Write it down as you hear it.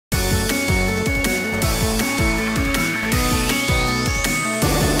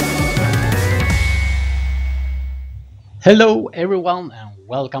Hello everyone and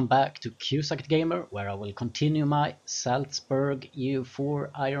welcome back to QusackTheGamer, where I will continue my Salzburg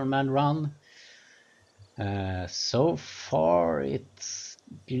EU4 Ironman run. So far it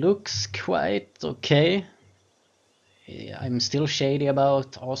looks quite okay. I'm still shady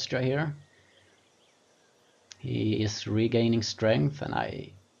about Austria here. He is regaining strength and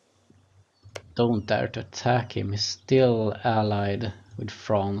I don't dare to attack him. He's still allied with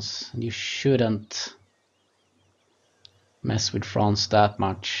France. You shouldn't mess with France that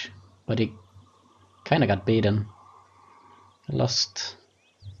much, but he kinda got beaten. I lost,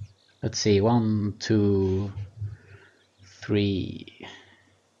 let's see, 1, 2, 3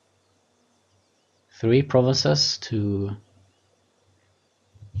 provinces to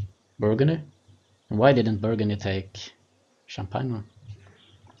Burgundy. And why didn't Burgundy take Champagne?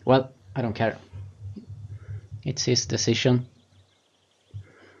 Well, I don't care. It's his decision.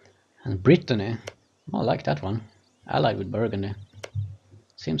 And Brittany, I like that one. Allied with Burgundy.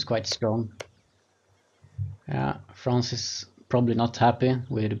 Seems quite strong. Yeah, France is probably not happy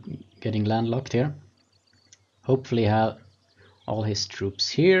with getting landlocked here. Hopefully have all his troops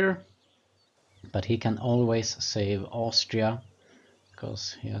here, but he can always save Austria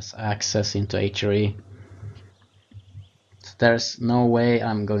because he has access into HRE. So there's no way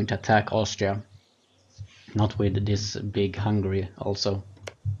I'm going to attack Austria, not with this big Hungary also.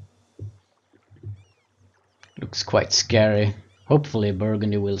 Looks quite scary. Hopefully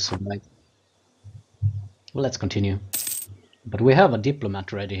Burgundy will survive. Well, let's continue. But we have a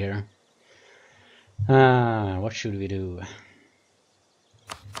diplomat ready here. What should we do?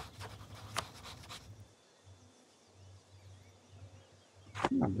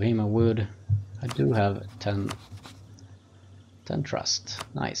 Bohemia wood. I do have 10 trust.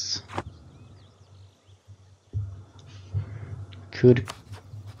 Nice.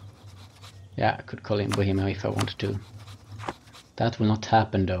 Yeah, I could call in Bohemia if I wanted to. That will not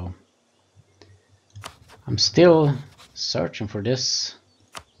happen though. I'm still searching for this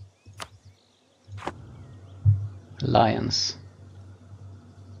alliance.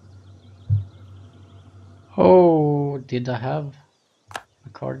 Oh, did I have a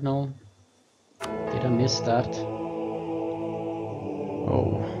cardinal? Did I miss that?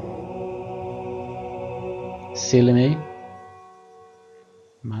 Oh. Silly me.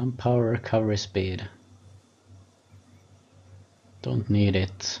 Manpower recovery speed. Don't need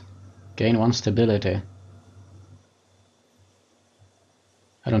it. Gain 1 stability.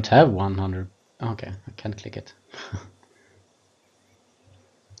 I don't have 100. Okay, I can't click it.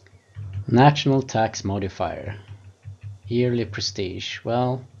 National tax modifier. Yearly prestige.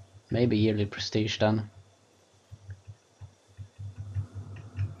 Well, maybe yearly prestige then.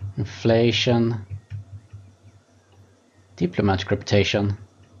 Inflation. Diplomatic reputation.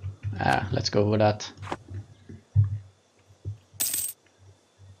 Let's go with that.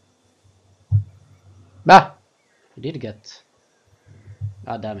 Bah! We did get...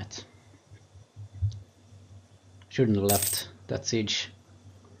 Ah, damn it. Shouldn't have left that siege.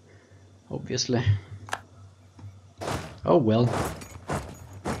 Obviously. Oh well.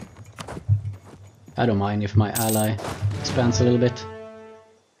 I don't mind if my ally expands a little bit.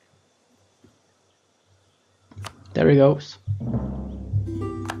 There he goes.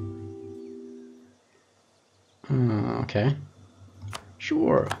 Okay.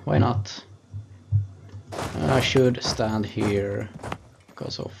 Sure, why not? I should stand here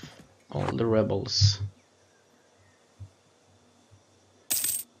because of all the rebels.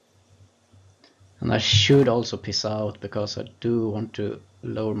 And I should also piss out because I do want to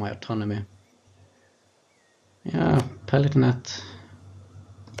lower my autonomy. Yeah, Palatinate.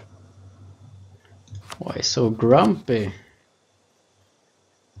 Why so grumpy?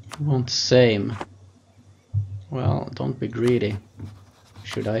 Want the same. Well, don't be greedy,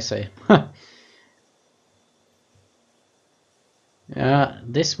 should I say. Yeah,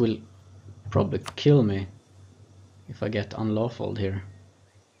 this will probably kill me if I get unlawful here.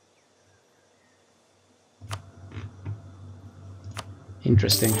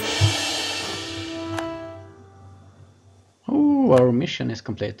 Interesting. Oh, our mission is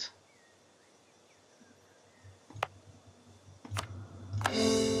complete.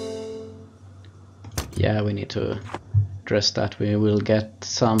 Yeah, we need to address that. We will get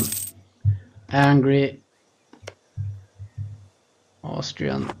some angry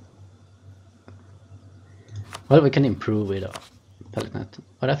Austrian. Well, we can improve with Palatinate,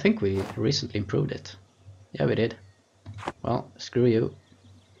 but I think we recently improved it. Yeah, we did. Well, screw you.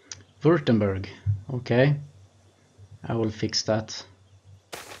 Württemberg. Okay. I will fix that.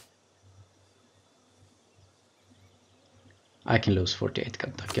 I can lose 48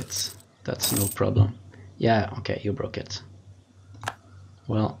 ducats. That's no problem. Yeah, okay, you broke it.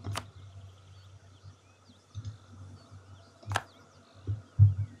 Well,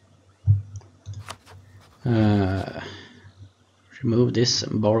 remove this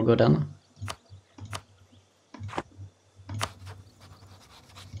embargo then.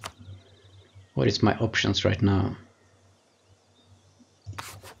 What is my options right now?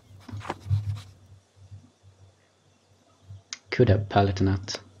 Could have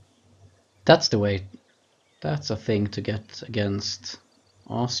Palatinate. That's the way. That's a thing to get against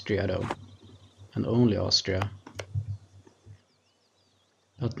Austria though. And only Austria.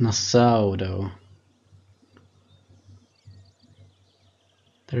 But Nassau though.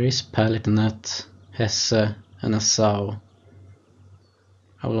 There is Palatinate, Hesse and Nassau.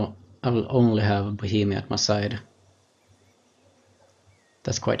 I will only have Bohemia at my side.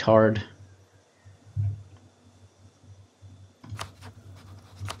 That's quite hard.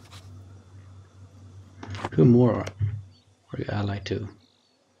 Who more are you allied to?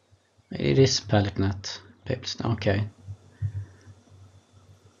 It is Palatinate. Okay.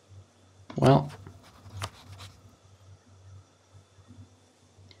 Well,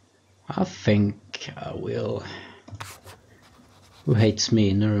 I think I will. Who hates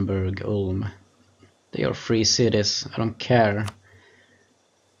me? Nuremberg, Ulm. They are free cities. I don't care.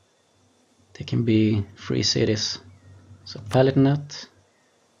 They can be free cities. So Palatinate.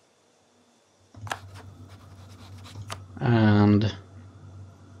 And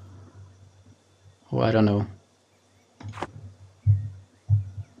oh, I don't know.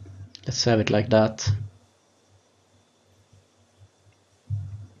 Let's have it like that.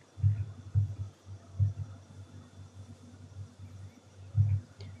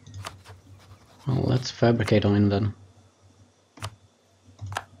 Well, let's fabricate on him then.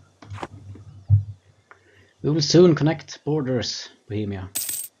 We will soon connect borders, Bohemia.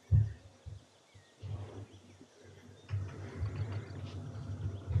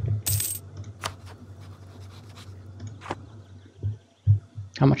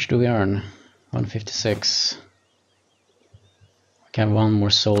 How much do we earn? 156. We can have one more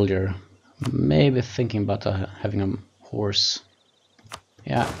soldier. Maybe thinking about having a horse.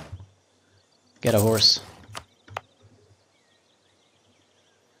 Yeah. Get a horse.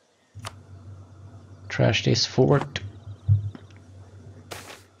 Trash this fort.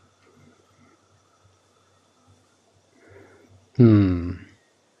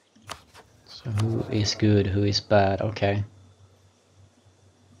 So who is good, who is bad? Okay.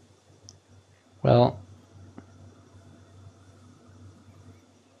 Well,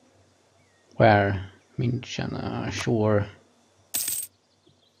 where? München, sure.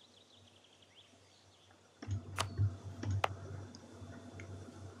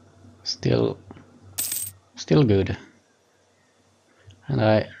 Still good. And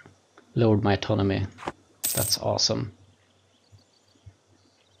I lowered my autonomy. That's awesome.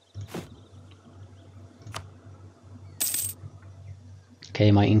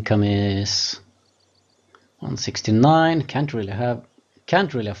 Okay, my income is 169. Can't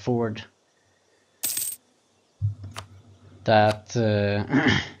really afford that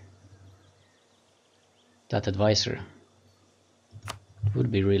that advisor. It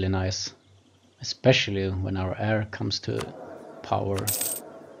would be really nice, especially when our heir comes to power. It's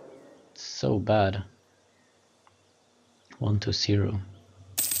so bad. 120.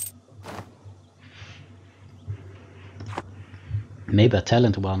 Maybe a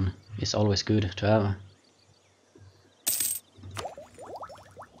talent one is always good to have.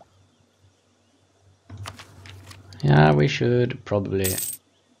 Yeah, we should probably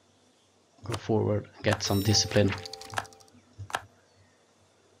go forward and get some discipline.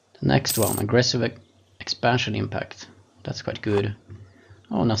 The next one, aggressive expansion impact. That's quite good.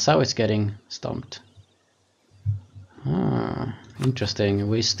 Oh, Nassau is getting stumped. Ah, interesting.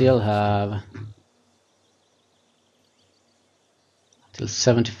 We still have till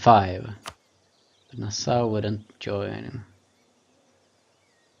 75. But Nassau wouldn't join.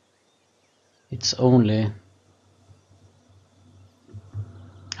 It's only...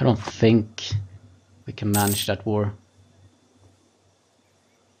 I don't think we can manage that war.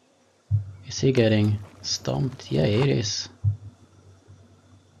 Is he getting stomped? Yeah, it is.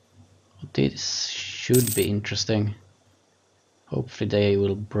 This should be interesting. Hopefully they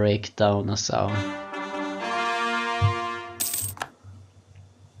will break down Nassau.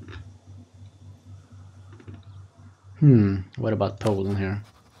 What about Poland here?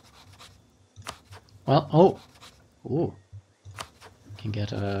 Well, oh, can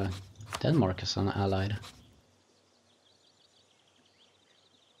get Denmark as an allied.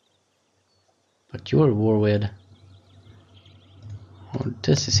 But you're war with... Oh,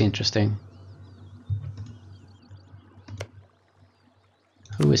 this is interesting.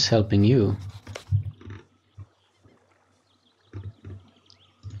 Who is helping you?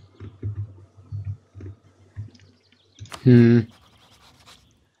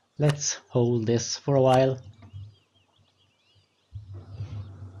 Let's hold this for a while.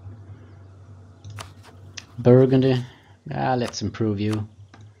 Burgundy. Let's improve you.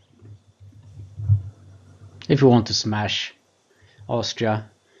 If we want to smash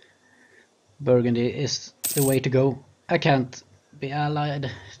Austria, Burgundy is the way to go. I can't be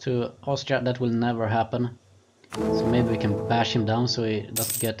allied to Austria, that will never happen. So maybe we can bash him down so he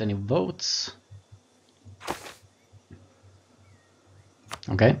doesn't get any votes.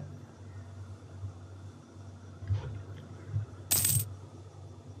 Okay.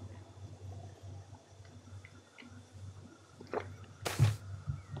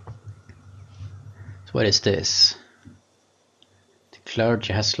 So what is this? The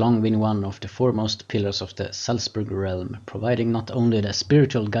clergy has long been one of the foremost pillars of the Salzburg realm, providing not only the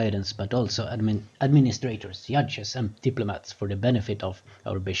spiritual guidance but also administrators, judges and diplomats for the benefit of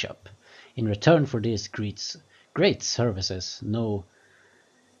our bishop. In return for these great services, no...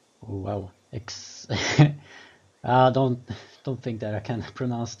 Oh, wow. Don't think that I can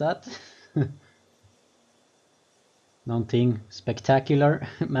pronounce that. Nothing spectacular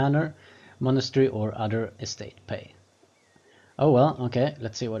manner, monastery or other estate pay. Oh well, okay,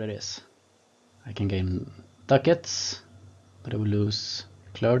 let's see what it is. I can gain ducats, but I will lose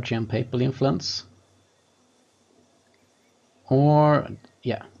clergy and papal influence. Or,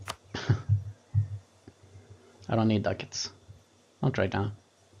 yeah. I don't need ducats. Not right now.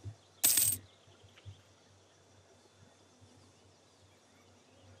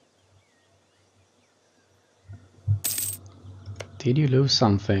 Did you lose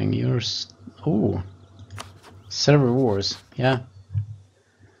something? Oh, several wars. Yeah.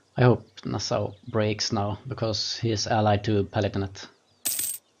 I hope Nassau breaks now because he is allied to Palatinate.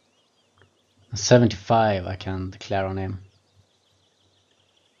 75 I can declare on him.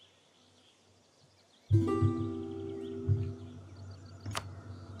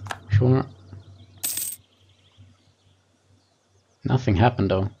 Sure. Nothing happened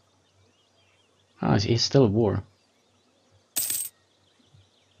though. Oh, he's still at war.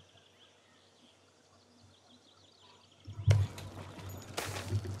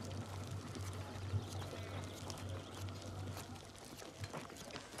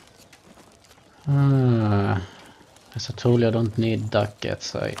 As I told you, I don't need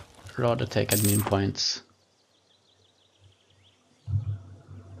ducats, I rather take admin points.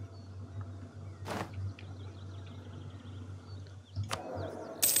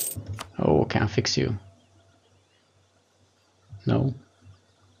 Oh, can I fix you? No.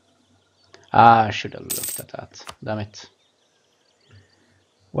 I should have looked at that. Damn it.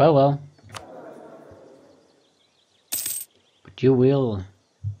 Well. But you will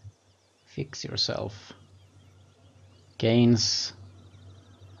fix yourself. Gains.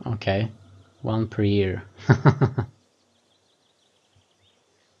 Okay. 1 per year.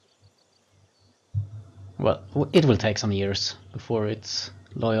 Well, it will take some years before it's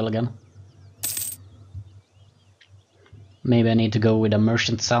loyal again. Maybe I need to go with a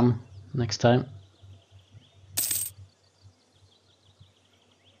merchant son next time.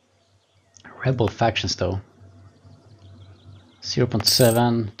 Rebel factions though.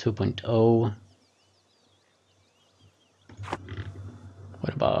 0.7, 2.0.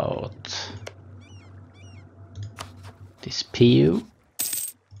 What about this PU?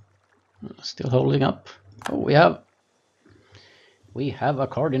 Still holding up. Oh, we have a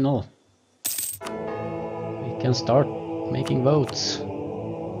cardinal. We can start making votes.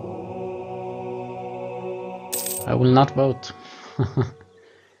 I will not vote.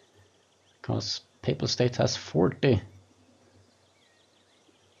 Because Papal State has 40.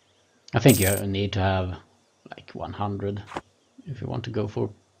 I think you need to have like 100 if you want to go for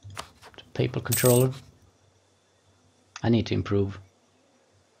the Papal Controller. I need to improve.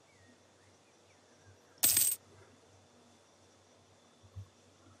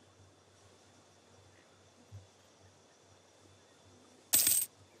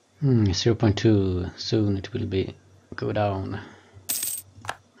 Hmm, 0.2, soon it will go down.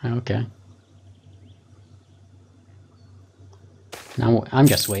 Okay. Now I'm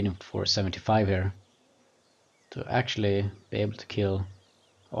just waiting for 75 here to actually be able to kill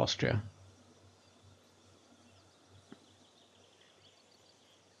Austria.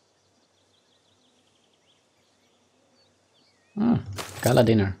 Gala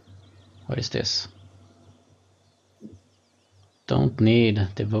dinner. What is this? Don't need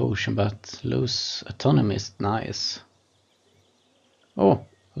devotion but lose autonomy is nice. Oh,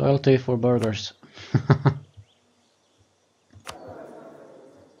 loyalty for burgers.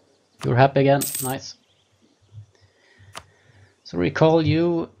 You're happy again, nice. So recall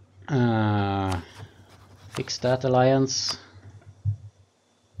you, fix that alliance.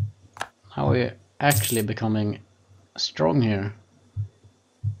 Now we're actually becoming strong here.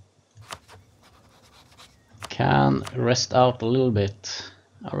 Can rest out a little bit.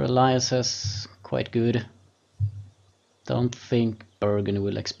 Our alliance is quite good. Don't think Burgundy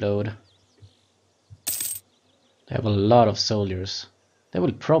will explode. They have a lot of soldiers. They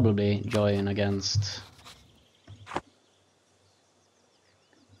will probably join against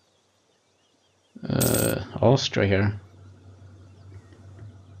Austria here.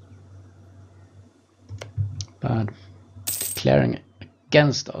 But declaring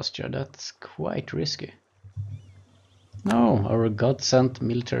against Austria, that's quite risky. No, our god-sent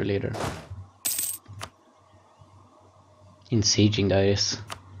military leader. In sieging, that is.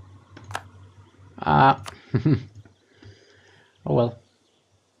 Ah. Oh well.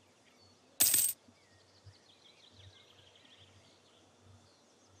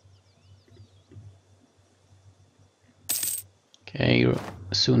 Okay, you're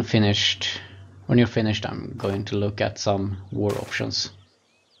soon finished. When you're finished, I'm going to look at some war options.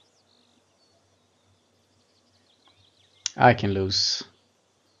 I can lose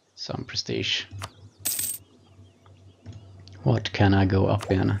some prestige. What can I go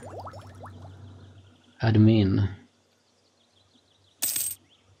up in? Admin.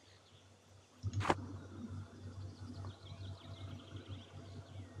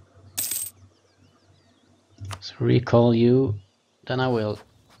 So recall you, then I will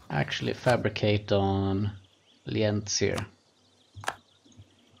actually fabricate on Lientz here.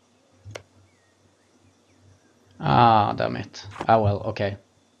 Ah, damn it. Ah well, okay.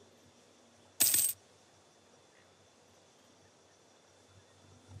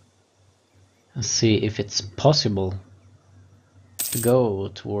 Let's see if it's possible to go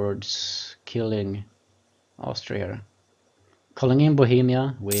towards killing Austria. Calling in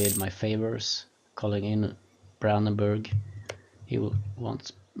Bohemia with my favors, calling in Brandenburg. He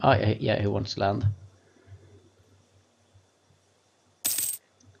wants, yeah, he wants land.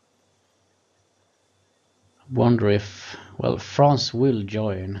 Wonder if, well, France will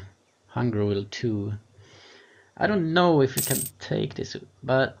join. Hungary will too. I don't know if we can take this,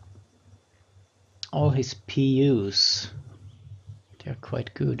 but all his PUs, they're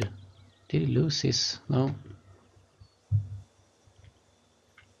quite good. Did he lose his? No.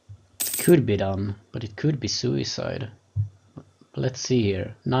 It could be done, but it could be suicide. Let's see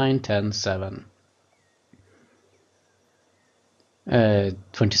here. 9, 10, 7.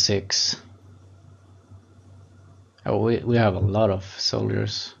 26. Oh, we have a lot of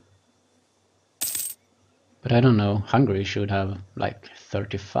soldiers. But I don't know. Hungary should have like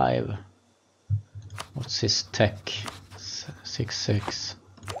 35. What's his tech? 6.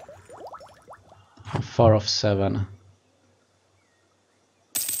 How far off 7?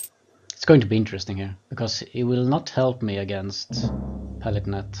 It's going to be interesting here, because it will not help me against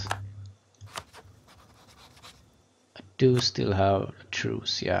Palatinate. I do still have a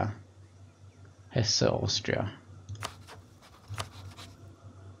truce, yeah. Hesse, Austria.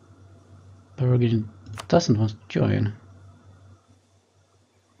 Burgundy doesn't want to join.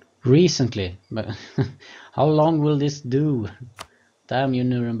 Recently, but how long will this do? Damn you,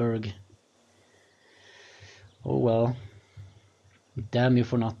 Nuremberg. Oh well. Damn you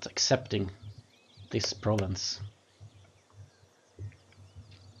for not accepting this province.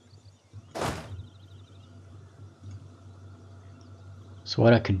 So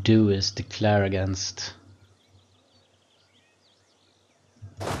what I could do is declare against...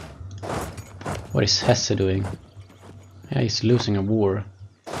 What is Hesse doing? Yeah, he's losing a war.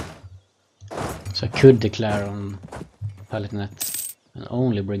 So I could declare on Palatinate and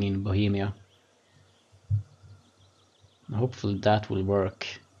only bring in Bohemia. Hopefully that will work.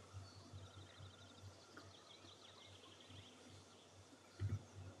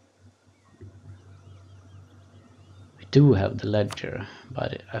 We do have the ledger,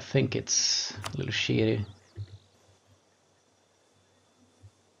 but I think it's a little shitty.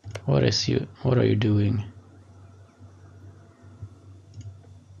 What are you doing?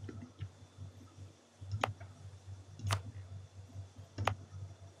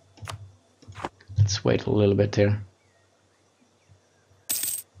 Let's wait a little bit here.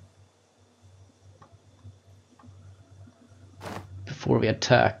 Before we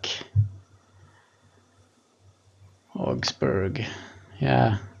attack. Augsburg.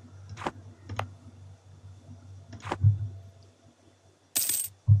 Yeah.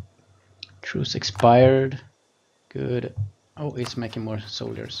 Truce expired. Good. Oh, it's making more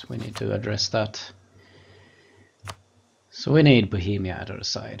soldiers. We need to address that. So we need Bohemia at our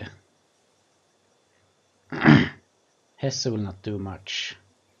side. Hesse will not do much.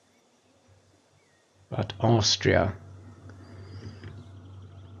 But Austria.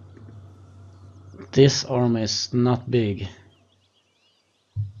 This army is not big.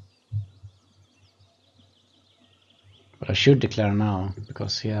 But I should declare now,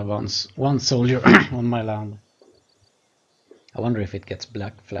 because he has one soldier on my land. I wonder if it gets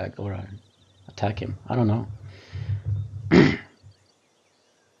black flag or I attack him. I don't know.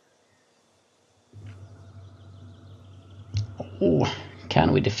 Oh,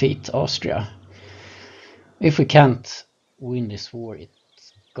 can we defeat Austria? If we can't win this war,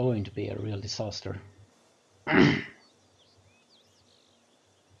 it's going to be a real disaster. I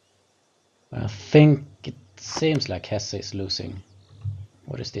think it seems like Hesse is losing.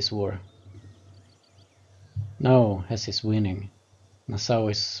 What is this war? No, Hesse is winning. Nassau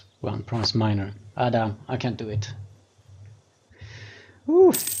is one province minor. Ah damn, I can't do it.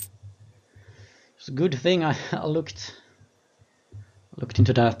 Woo! It's a good thing I looked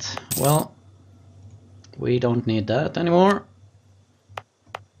into that. Well, we don't need that anymore.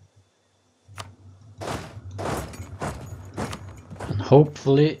 And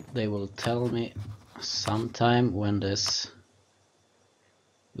hopefully they will tell me sometime when this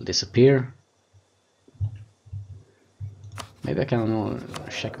will disappear. Maybe I can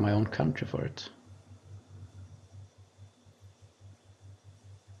check my own country for it.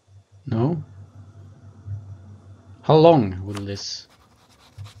 No? How long will this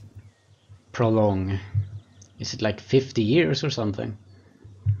prolong? Is it like 50 years or something?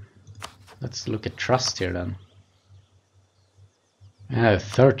 Let's look at trust here then. Yeah,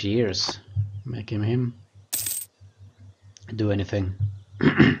 30 years. Making him do anything.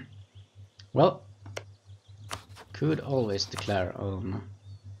 Well, could always declare on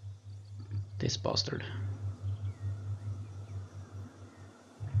this bastard.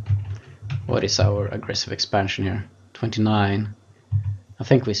 What is our aggressive expansion here? 29. I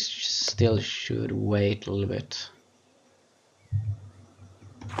think we still should wait a little bit.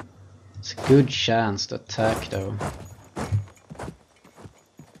 It's a good chance to attack though.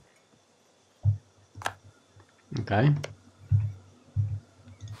 Okay.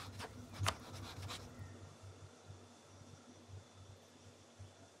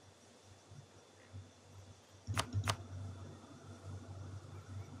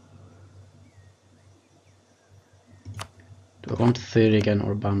 Do I want Thüringen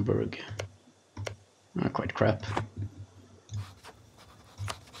or Bamberg? Quite crap. I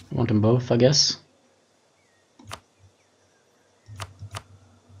want them both, I guess.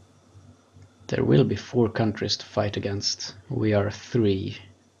 There will be 4 countries to fight against. We are 3.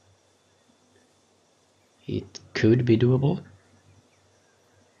 It could be doable.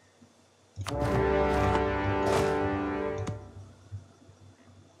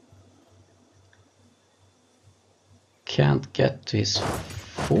 Can't get to his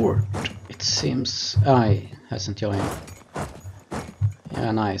fort, it seems. He hasn't joined.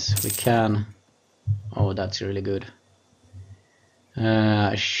 Yeah, nice. We can. Oh, that's really good.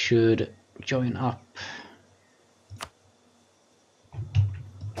 I should join up.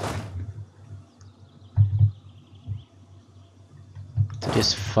 To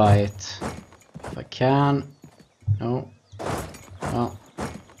this fight. If I can. No. Well,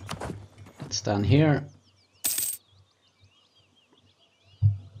 let's stand here.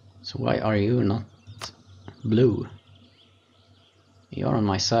 So why are you not blue? You're on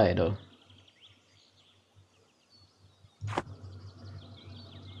my side though.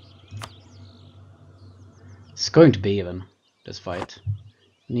 It's going to be even, this fight.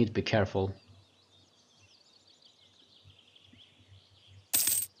 Need to be careful.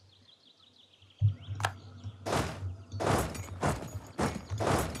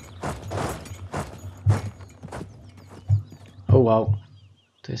 Oh wow.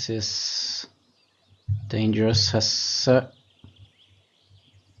 This is dangerous. This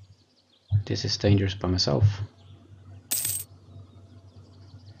is dangerous by myself.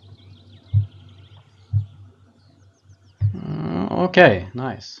 Okay,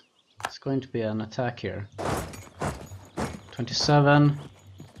 nice. It's going to be an attack here. 27.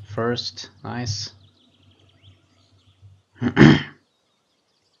 First, nice. And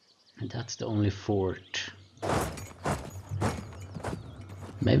that's the only fort.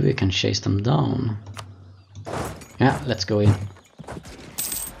 Maybe we can chase them down. Yeah, let's go in.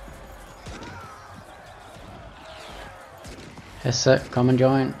 Hesse, come and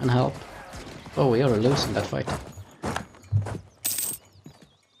join and help. Oh, we are losing that fight.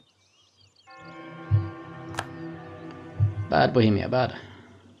 Bad Bohemia, bad.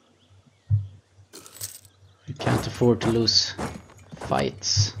 We can't afford to lose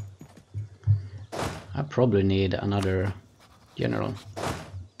fights. I probably need another general.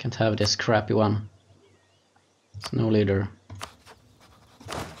 Can't have this crappy one. It's no leader.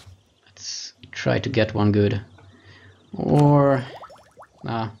 Let's try to get one good. Or...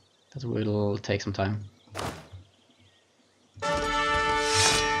 nah, that will take some time.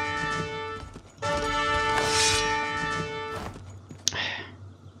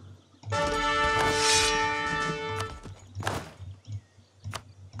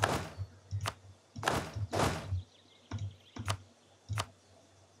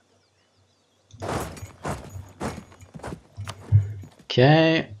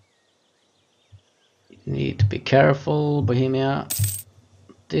 Okay, need to be careful, Bohemia.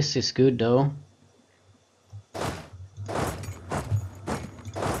 This is good though.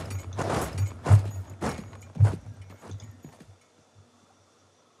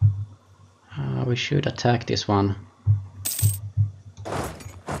 We should attack this one.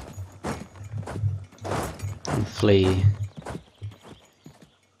 And flee.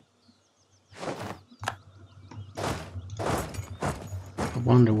 I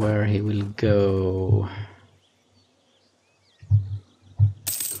wonder where he will go.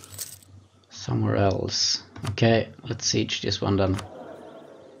 Somewhere else. Okay, let's siege this one then.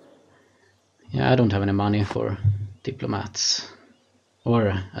 Yeah, I don't have any money for diplomats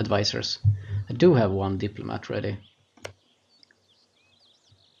or advisors. I do have one diplomat ready.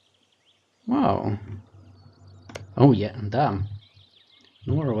 Wow. Oh yeah, damn.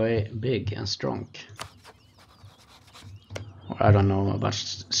 Norway big and strong. Or I don't know about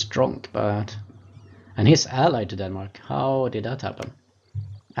strong, but... and he's allied to Denmark. How did that happen?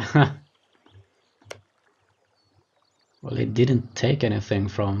 Well, he didn't take anything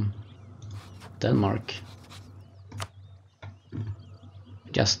from Denmark.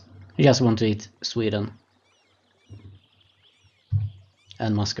 He just want to eat Sweden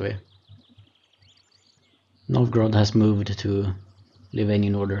and Muscovy. Novgorod has moved to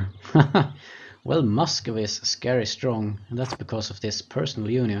Livonian order. Well, Muscovy is scary strong, and that's because of this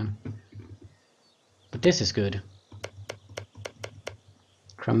personal union. But this is good.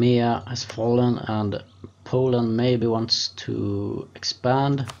 Crimea has fallen, and Poland maybe wants to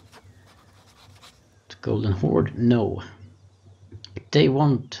expand to Golden Horde. No. But they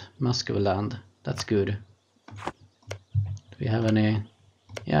want Muscovy land. That's good. Do we have any?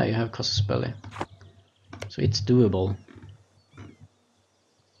 Yeah, you have Cossacks. So it's doable.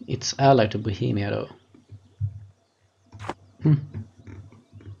 It's allied to Bohemia though.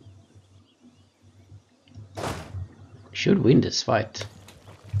 Should win this fight.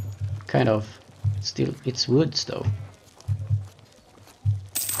 Kind of. Still, it's woods though.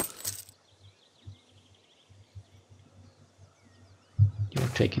 You're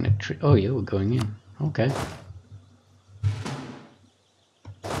taking a tree. Oh, you're going in. Okay.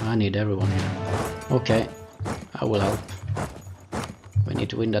 I need everyone here. Okay, I will help. We need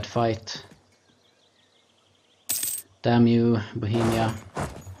to win that fight. Damn you, Bohemia.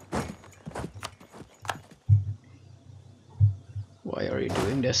 Why are you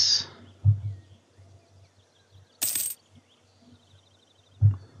doing this?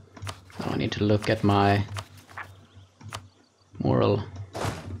 Now I need to look at my moral.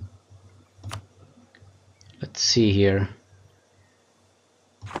 Let's see here.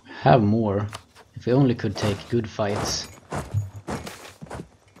 Have more. If we only could take good fights.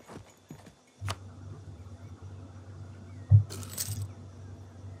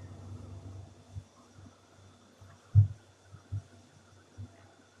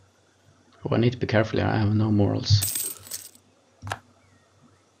 Oh, I need to be careful here. I have no morals.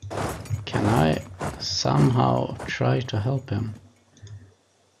 Can I somehow try to help him?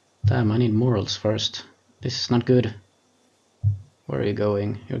 Damn, I need morals first. This is not good. Where are you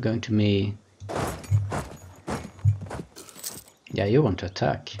going? You're going to me. Yeah, you want to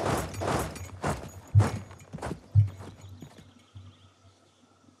attack.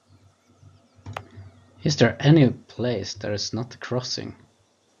 Is there any place there is not crossing?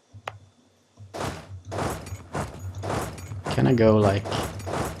 Can I go like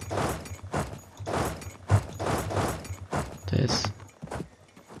this?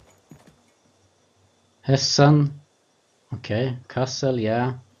 Hessen. Okay, Kassel,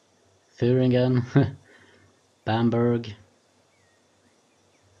 yeah. Thüringen. Bamberg.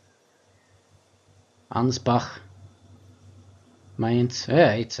 Ansbach. Mainz.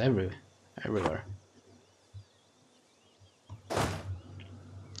 Yeah, it's everywhere.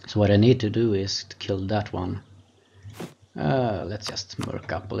 So what I need to do is to kill that one. Let's just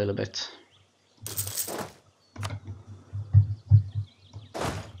murk up a little bit.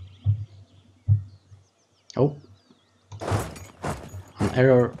 Oh. An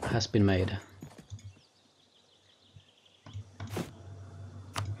error has been made.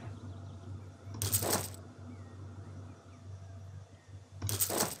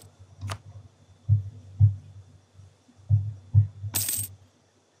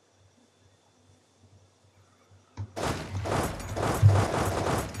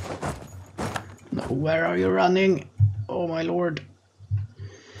 Where are you running? Oh my lord.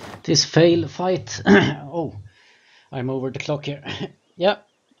 This fail fight. Oh, I'm over the clock here. Yeah,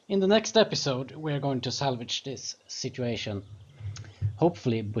 in the next episode we're going to salvage this situation.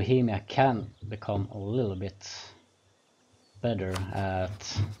 Hopefully Bohemia can become a little bit better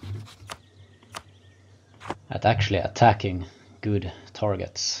at actually attacking good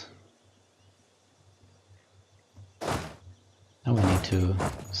targets. Now we need to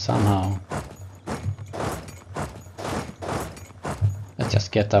somehow... Let's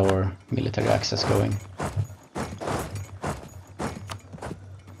just get our military access going.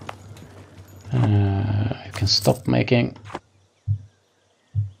 You can stop making.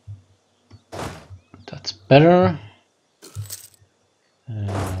 That's better.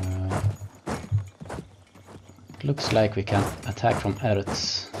 It looks like we can attack from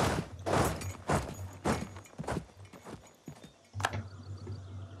Erz.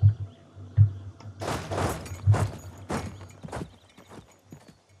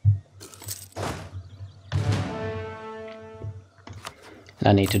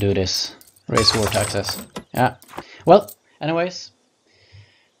 I need to do this. Raise war taxes. Yeah. Well, anyways,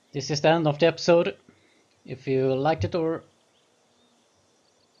 this is the end of the episode. If you liked it or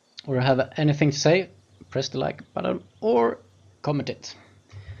have anything to say, press the like button or comment it.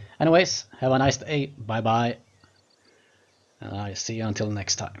 Anyways, have a nice day. Bye bye. And I see you until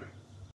next time.